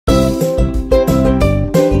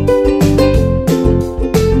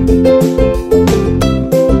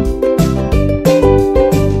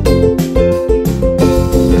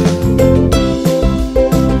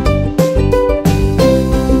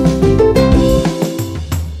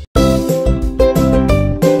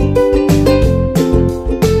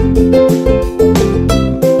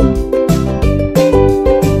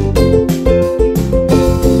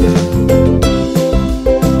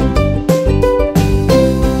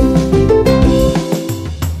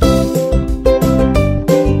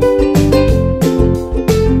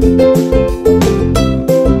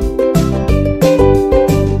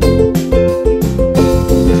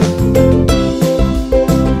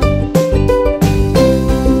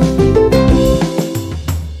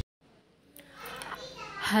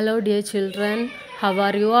Hello, dear children. How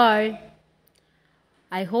are you all?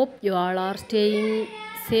 I hope you all are staying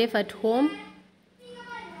safe at home.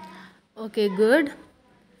 Okay, good.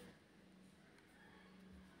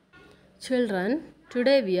 Children,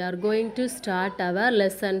 today we are going to start our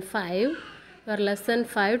lesson 5. Our lesson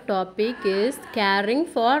 5 topic is caring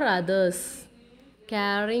for others.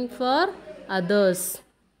 Caring for others.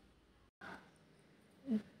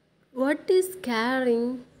 What is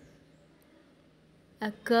caring?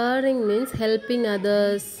 Caring means helping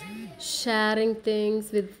others, sharing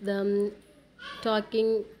things with them,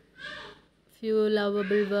 talking few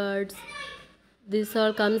lovable words. This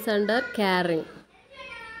all comes under caring.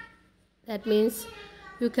 That means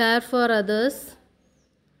you care for others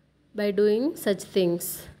by doing such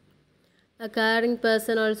things. A caring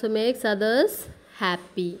person also makes others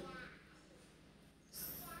happy.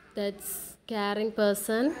 That's caring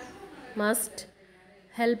person must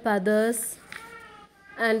help others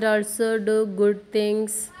and also do good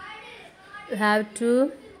things. You have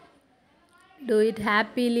to do it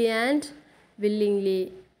happily and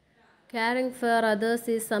willingly. Caring for others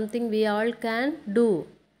is something we all can do.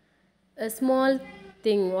 A small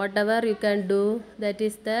thing, whatever you can do, that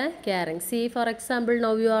is the caring. See, for example,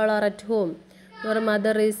 now you all are at home. Your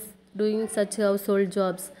mother is doing such household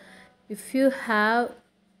jobs. If you help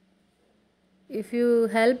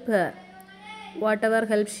her, whatever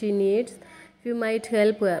help she needs, if you might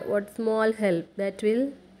help her, what small help, that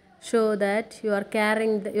will show that you are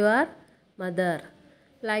caring your mother.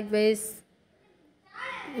 Likewise,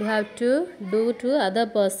 you have to do to other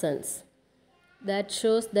persons. That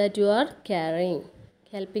shows that you are caring.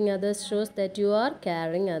 Helping others shows that you are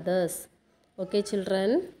caring others. Okay,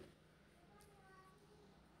 children?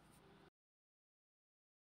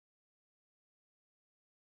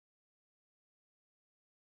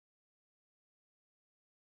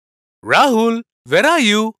 Rahul, where are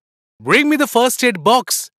you? Bring me the first aid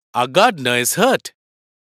box. Our gardener is hurt.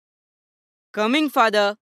 Coming,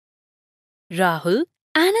 father. Rahul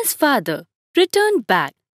and his father returned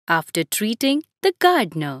back after treating the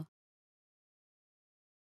gardener.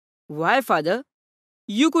 Why, father?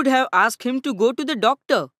 You could have asked him to go to the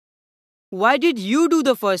doctor. Why did you do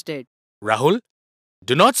the first aid? Rahul,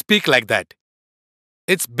 do not speak like that.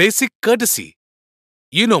 It's basic courtesy.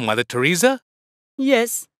 You know Mother Teresa?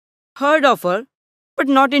 Yes, heard of her, but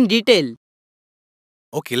not in detail.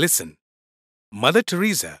 Okay, listen. Mother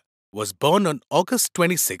Teresa was born on August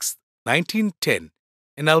 26, 1910,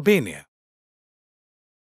 in Albania.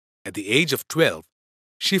 At the age of 12,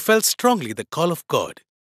 she felt strongly the call of God.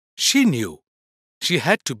 She knew she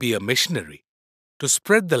had to be a missionary to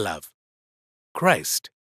spread the love. Christ.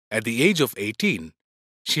 At the age of 18,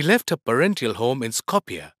 she left her parental home in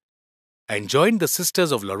Skopje and joined the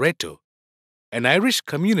Sisters of Loreto, an Irish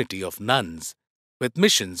community of nuns with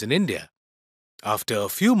missions in India. After a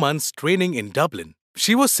few months training in Dublin,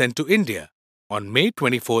 she was sent to India on May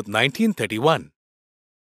 24, 1931.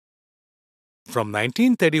 From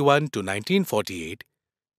 1931 to 1948,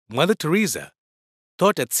 Mother Teresa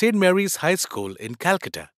taught at St. Mary's High School in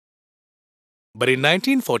Calcutta. But in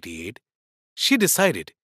 1948, she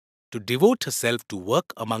decided to devote herself to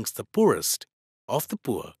work amongst the poorest of the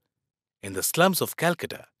poor in the slums of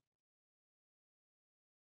Calcutta.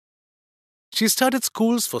 She started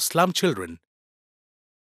schools for slum children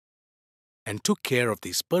and took care of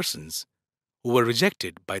these persons who were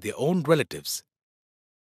rejected by their own relatives.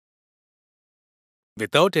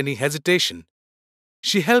 Without any hesitation,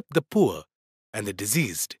 she helped the poor and the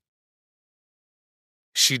diseased.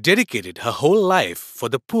 She dedicated her whole life for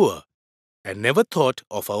the poor and never thought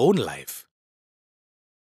of her own life.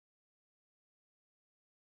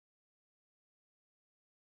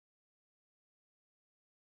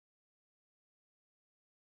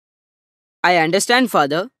 I understand,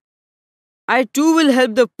 father. I too will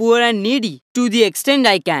help the poor and needy to the extent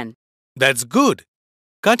I can. That's good.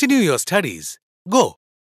 Continue your studies. Go.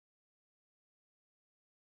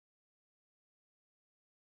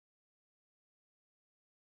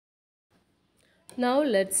 Now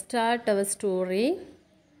let's start our story.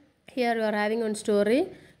 Here we are having one story.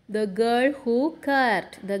 The girl who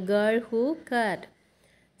cared. The girl who cared.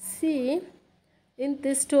 See, in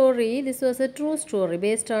this story, this was a true story,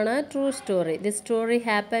 based on a true story. This story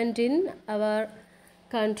happened in our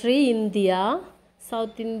country, India,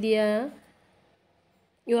 South India.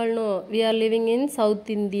 You all know we are living in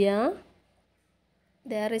South India.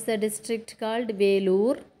 There is a district called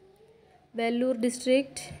Vellore. Vellore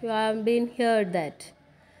district, you have been heard that.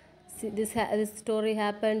 See, this story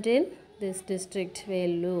happened in this district,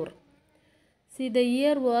 Vellore. See, the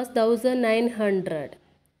year was 1900.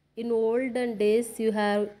 In olden days, you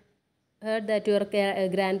have heard that your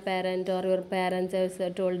grandparent or your parents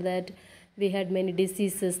have told that we had many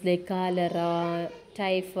diseases like cholera,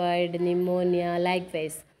 typhoid, pneumonia,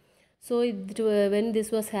 likewise. So when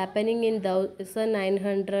this was happening in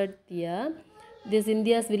 1900 year, this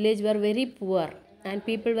India's village were very poor and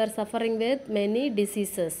people were suffering with many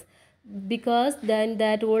diseases because then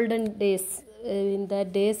that olden days, in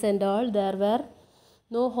that days and all, there were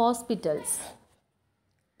no hospitals,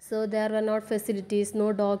 so there were not facilities,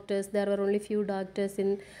 no doctors. There were only few doctors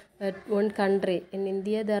in one country. In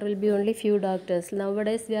India, there will be only few doctors.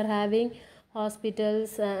 Nowadays, we are having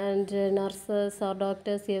hospitals and nurses or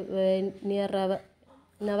doctors near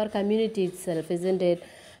in our community itself, isn't it?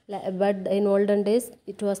 But in olden days,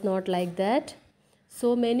 it was not like that.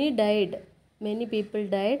 So many died. Many people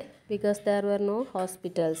died because there were no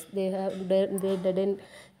hospitals. They didn't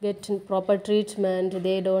get proper treatment.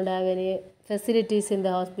 They don't have any facilities in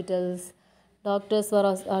the hospitals. Doctors were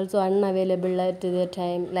also unavailable at the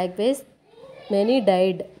time. Likewise, many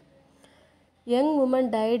died. Young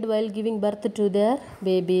women died while giving birth to their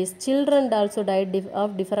babies. Children also died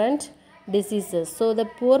of different diseases. So the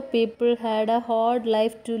poor people had a hard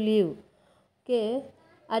life to live. Okay,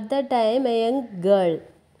 at that time, a young girl,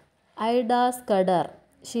 Ida Scudder,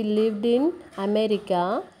 she lived in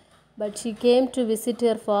America, but she came to visit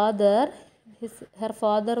her father. Her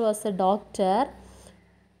father was a doctor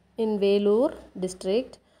in Vellore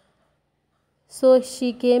district. So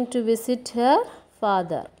she came to visit her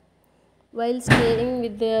father. While staying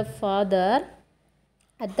with their father,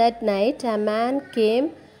 at that night, a man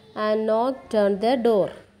came and knocked on the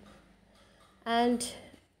door. And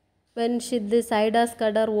when this Ida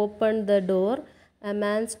Scudder opened the door, a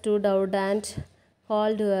man stood out and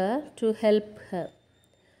called her to help her.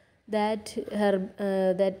 That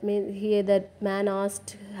man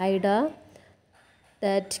asked Ida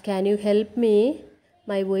that, can you help me?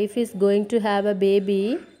 My wife is going to have a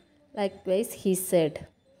baby. Likewise, he said.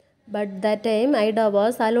 But that time Ida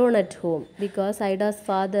was alone at home because Ida's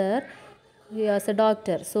father, he was a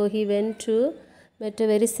doctor. So he went to met a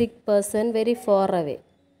very sick person very far away.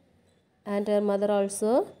 And her mother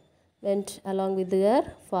also went along with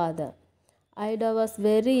her father. Ida was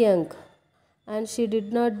very young and she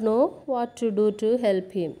did not know what to do to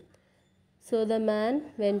help him. So the man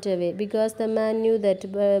went away because the man knew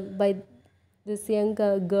that by this young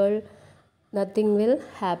girl nothing will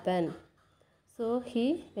happen. So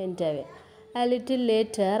he went away. A little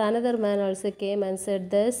later, another man also came and said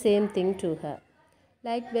the same thing to her.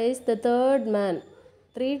 Likewise, the third man,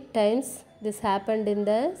 3 times this happened in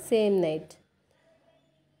the same night.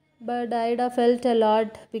 But Ida felt a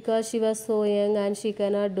lot because she was so young and she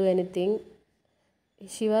cannot do anything.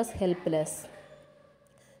 She was helpless.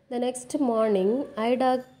 The next morning,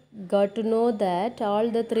 Ida got to know that all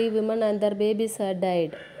the 3 women and their babies had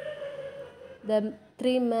died. The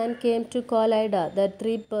 3 men came to call Ida. The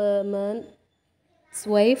 3 men's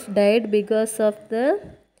wife died because of the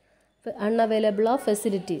unavailable of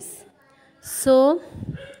facilities. So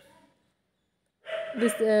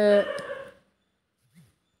this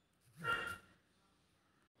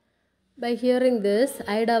by hearing this,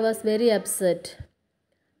 Ida was very upset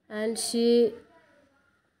and she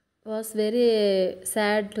was very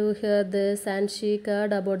sad to hear this, and she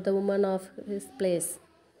cared about the woman of his place.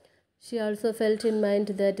 She also felt in mind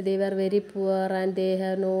that they were very poor and they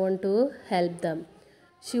had no one to help them.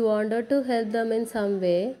 She wanted to help them in some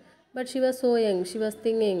way, but she was so young. She was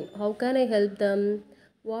thinking, how can I help them?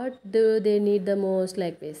 What do they need the most,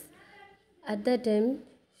 like this? At that time,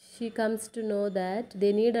 she comes to know that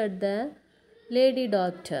they needed the lady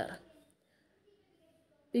doctor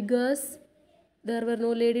because there were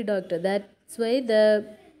no lady doctor. That's why the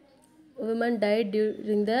women died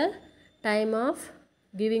during the time of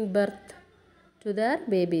giving birth to their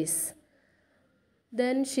babies.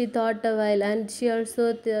 Then she thought a while, and she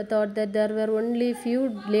also thought that there were only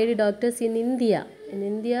few lady doctors in India. In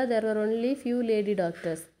India, there were only few lady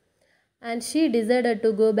doctors. And she decided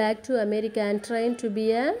to go back to America and train to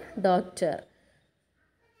be a doctor.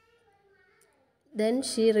 Then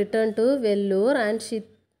she returned to Vellore and she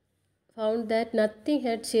found that nothing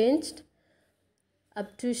had changed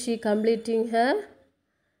up to she completing her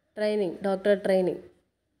training, doctor training.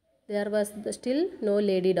 There was still no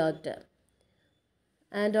lady doctor.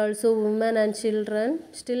 And also women and children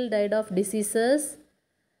still died of diseases.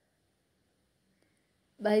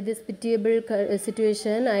 By this pitiable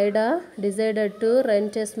situation, Ida decided to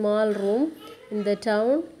rent a small room in the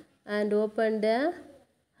town and opened a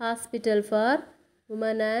hospital for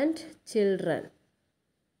women and children.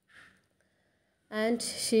 And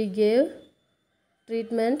she gave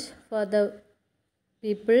treatment for the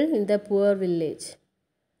people in the poor village.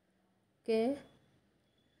 Okay.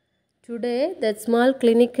 Today, that small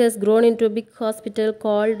clinic has grown into a big hospital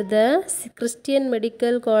called the Christian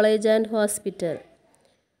Medical College and Hospital.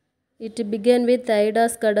 It began with Ida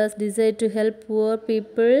Scudder's desire to help poor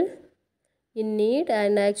people in need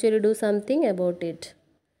and actually do something about it.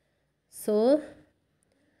 So,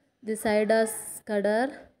 this Ida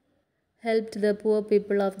Scudder helped the poor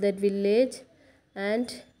people of that village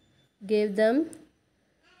and gave them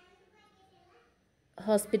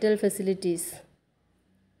hospital facilities.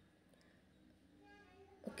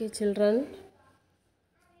 Okay, children.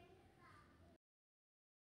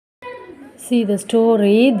 See the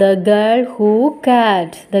story, The Girl Who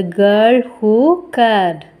Cared. The Girl Who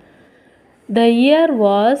Cared. The year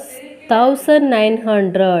was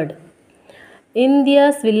 1900.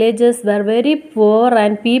 India's villages were very poor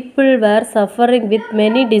and people were suffering with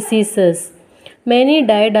many diseases. Many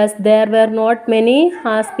died as there were not many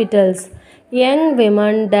hospitals. Young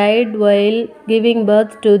women died while giving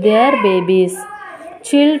birth to their babies.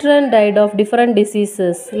 Children died of different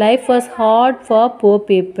diseases. Life was hard for poor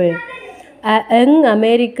people. A young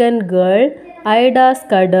American girl, Ida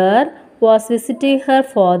Scudder, was visiting her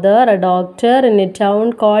father, a doctor, in a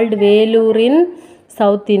town called Vellore in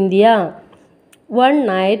South India. One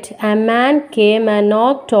night, a man came and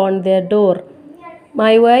knocked on their door.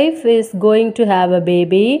 "My wife is going to have a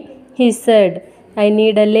baby," he said. "I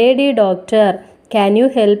need a lady doctor. Can you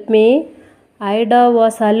help me?" Ida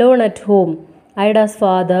was alone at home. Ida's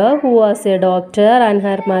father, who was a doctor, and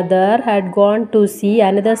her mother had gone to see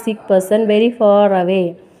another sick person very far away.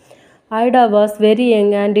 Ida was very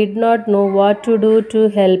young and did not know what to do to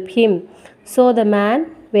help him. So the man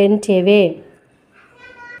went away.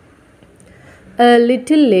 A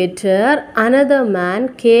little later, another man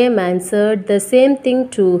came and said the same thing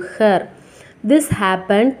to her. This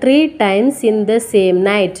happened 3 times in the same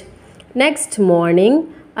night. Next morning,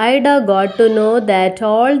 Ida got to know that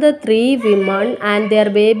all the 3 women and their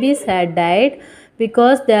babies had died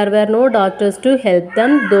because there were no doctors to help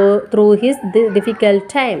them through his difficult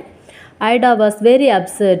time. Ida was very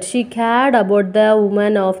upset. She cared about the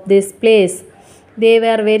women of this place. They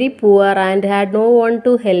were very poor and had no one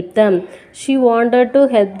to help them. She wanted to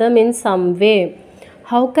help them in some way.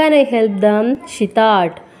 How can I help them? She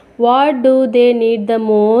thought. What do they need the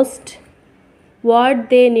most? What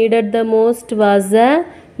they needed the most was a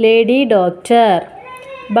lady doctor.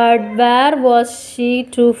 But where was she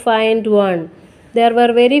to find one? There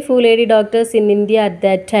were very few lady doctors in India at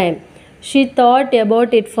that time. She thought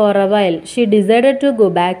about it for a while. She decided to go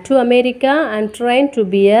back to America and train to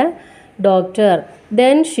be a doctor.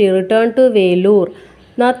 Then she returned to Vellore.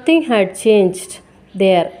 Nothing had changed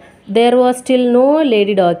there. There was still no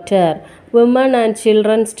lady doctor. Women and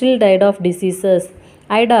children still died of diseases.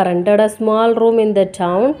 Ida rented a small room in the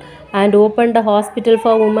town and opened a hospital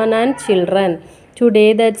for women and children.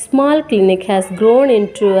 Today, that small clinic has grown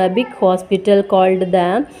into a big hospital called the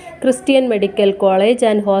Christian Medical College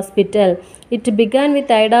and Hospital. It began with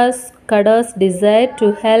Ida Scudder's desire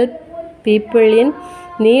to help people in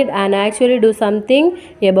need and actually do something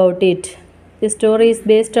about it. The story is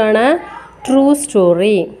based on a true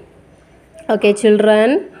story. Okay,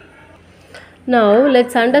 children. Now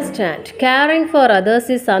let's understand. Caring for others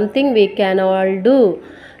is something we can all do.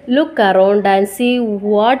 Look around and see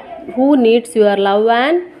who needs your love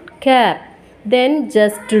and care. Then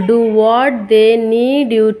just do what they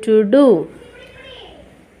need you to do.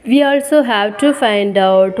 We also have to find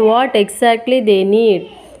out what exactly they need.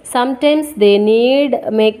 Sometimes they need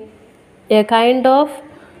a kind of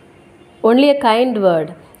only a kind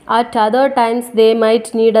word. At other times they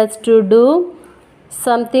might need us to do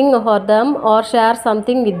something for them or share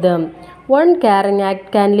something with them. One caring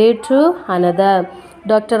act can lead to another.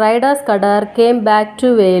 Dr. Ida Scudder came back to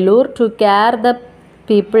Vellore to care the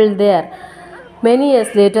people there. Many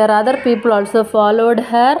years later, other people also followed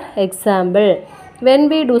her example. When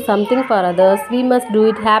we do something for others, we must do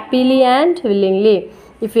it happily and willingly.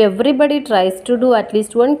 If everybody tries to do at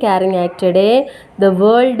least one caring act a day, the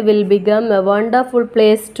world will become a wonderful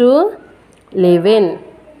place to live in.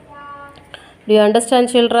 Do you understand,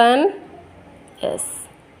 children? Yes.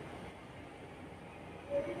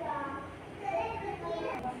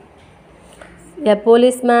 A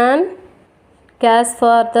policeman cares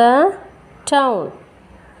for the town.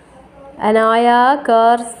 An ayah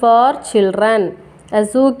cares for children. A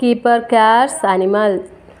zookeeper cares animals.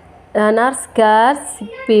 A nurse cares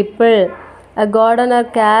people. A gardener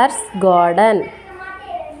cares garden.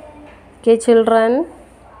 Okay, children.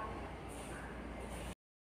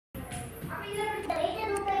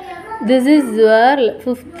 This is your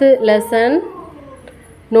 5th lesson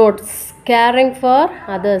notes. Caring for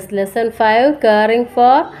others. Lesson 5, caring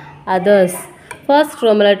for others. First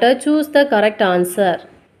Roman letter, choose the correct answer.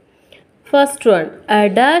 First one, a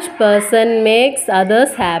dash person makes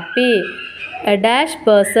others happy. A dash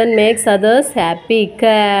person makes others happy.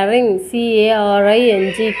 Caring,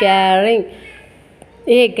 C-A-R-I-N-G, caring.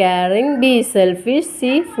 A, caring. B, selfish.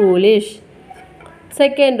 C, foolish.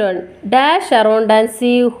 Second one, dash around and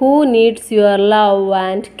see who needs your love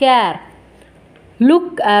and care.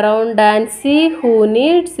 Look around and see who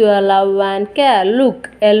needs your love and care.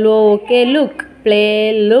 Look, L-O-O-K, look.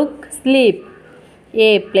 Play, look, sleep.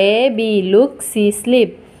 A, play. B, look. C,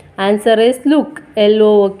 sleep. Answer is look,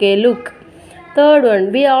 L-O-O-K, look. Third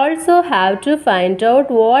one, we also have to find out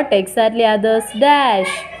what exactly others dash.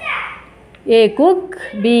 A, cook.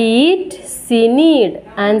 B, eat. C, need.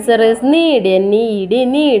 Answer is need, N-E-E-D,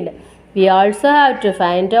 need. We also have to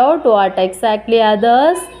find out what exactly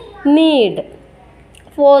others need.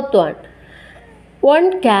 Fourth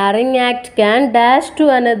one caring act can dash to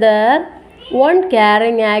another. One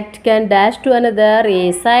caring act can dash to another.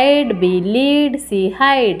 A, side. B, lead. C,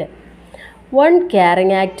 hide. One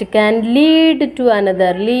caring act can lead to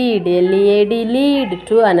another. Lead, L-E-A-D, lead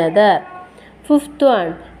to another. Fifth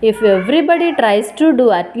one, if everybody tries to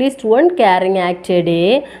do at least one caring act a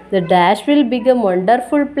day, the dash will become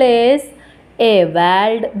wonderful place. A,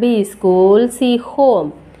 world. B, school. C,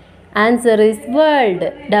 home. Answer is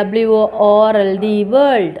world, W-O-R-L-D,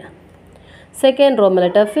 world. Second Roman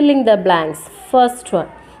letter, filling the blanks. First one,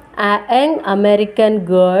 a young American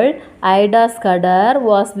girl, Ida Scudder,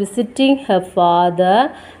 was visiting her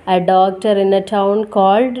father, a doctor in a town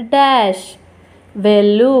called Dash.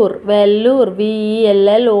 Vellore,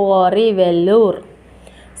 V-E-L-L-O-R-E, Vellore.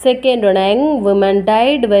 Second one, a young woman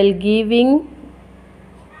died while giving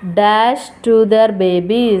dash to their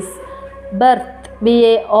babies. Birth,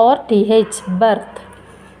 B-A-R-T-H, birth.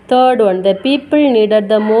 Third one, the people needed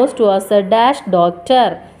the most was a dash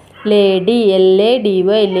doctor. Lady,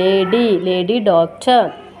 L-A-D-Y, lady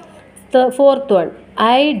doctor. Fourth one,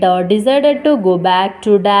 I decided to go back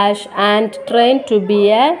to dash and train to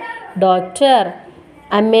be a doctor.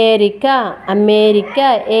 America,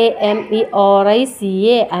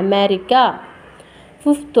 A-M-E-R-I-C-A, America.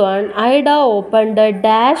 Fifth one, Ida opened a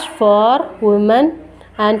dash for women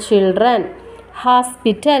and children.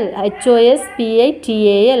 Hospital,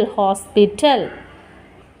 H-O-S-P-I-T-A-L, hospital.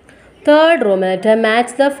 Third Roman letter,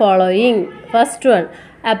 match the following. First one,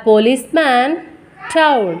 a policeman,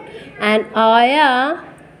 town. An ayah,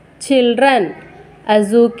 children. A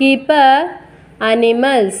zookeeper,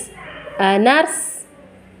 animals. A nurse,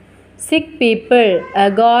 sick people. A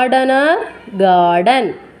gardener,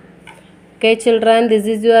 garden. Okay children, this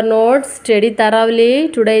is your notes. Study thoroughly.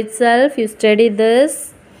 Today itself you study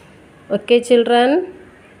this. Okay children.